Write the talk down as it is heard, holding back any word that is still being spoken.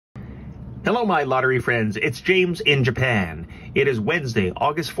Hello, my lottery friends. It's James in Japan. It is Wednesday,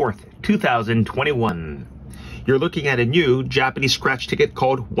 August 4th, 2021. You're looking at a new Japanese scratch ticket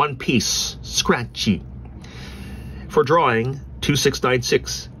called One Piece Scratchy. For drawing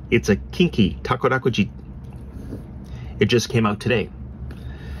 2696, it's a Kinki Takarakuji. It just came out today.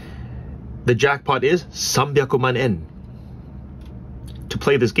 The jackpot is 300 man yen. To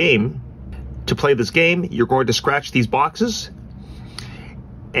play this game, you're going to scratch these boxes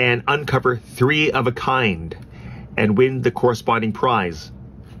and uncover 3 of a kind and win the corresponding prize.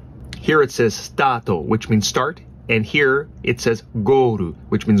 Here it says Stato, which means start, and here it says Goru,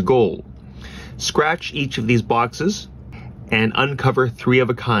 which means goal. Scratch each of these boxes and uncover 3 of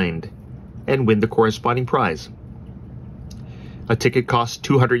a kind and win the corresponding prize. A ticket costs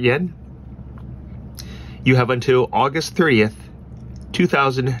 200 yen. You have until August 30th,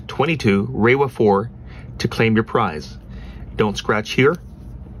 2022, Reiwa 4, to claim your prize. Don't scratch here.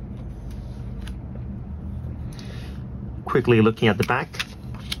 Quickly looking at the back.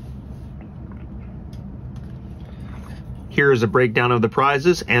 Here is a breakdown of the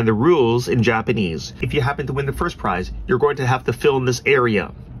prizes and the rules in Japanese. If you happen to win the first prize, you're going to have to fill in this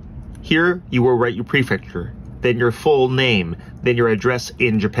area. Here, you will write your prefecture, then your full name, then your address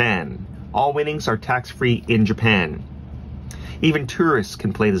in Japan. All winnings are tax-free in Japan. Even tourists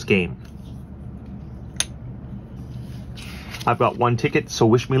can play this game. I've got 1 ticket, so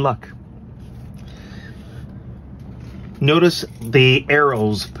wish me luck. Notice the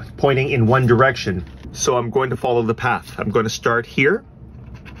arrows pointing in one direction, so I'm going to follow the path. I'm going to start here,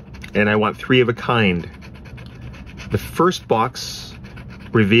 and I want 3 of a kind. The first box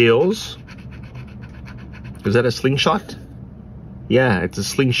reveals, is that a slingshot? Yeah, it's a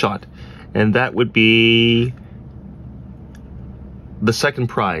slingshot, and that would be the second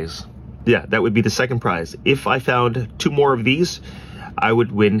prize. Yeah, that would be the second prize. If I found 2 more of these, I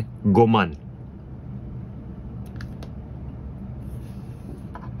would win Goman.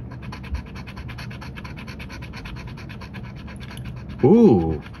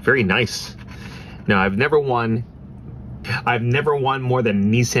 Ooh, very nice. Now, I've never won more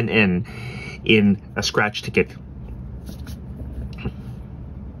than Nisen in a scratch ticket.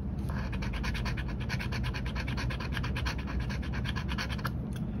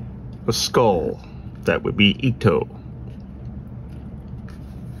 A skull, that would be Ito.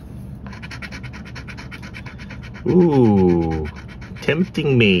 Ooh,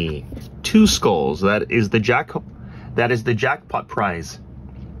 tempting me. 2 skulls, that is the jackpot prize.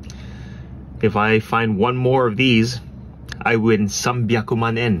 If I find 1 more of these, I win 300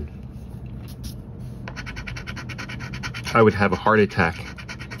 man yen. I would have a heart attack.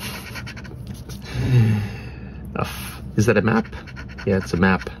 Is that a map? Yeah, it's a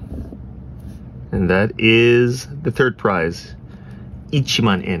map. And that is the 3rd prize, 1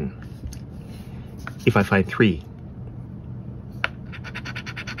 man yen. If I find 3.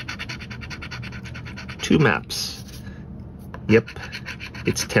 2 maps. Yep,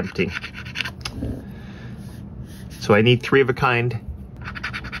 it's tempting. So I need 3 of a kind.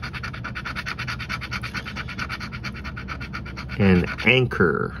 An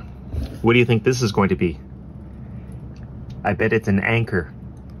anchor. What do you think this is going to be? I bet it's an anchor.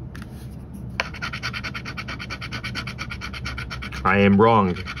 I am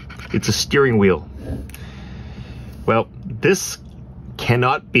wrong. It's a steering wheel. Well, this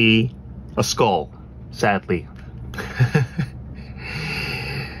cannot be a skull, sadly.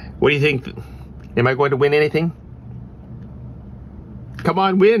 What do you think? Am I going to win anything? Come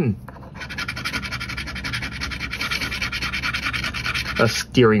on, win! A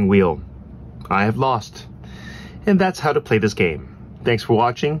steering wheel. I have lost. And that's how to play this game. Thanks for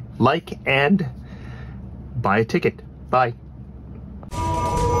watching. Like and buy a ticket. Bye.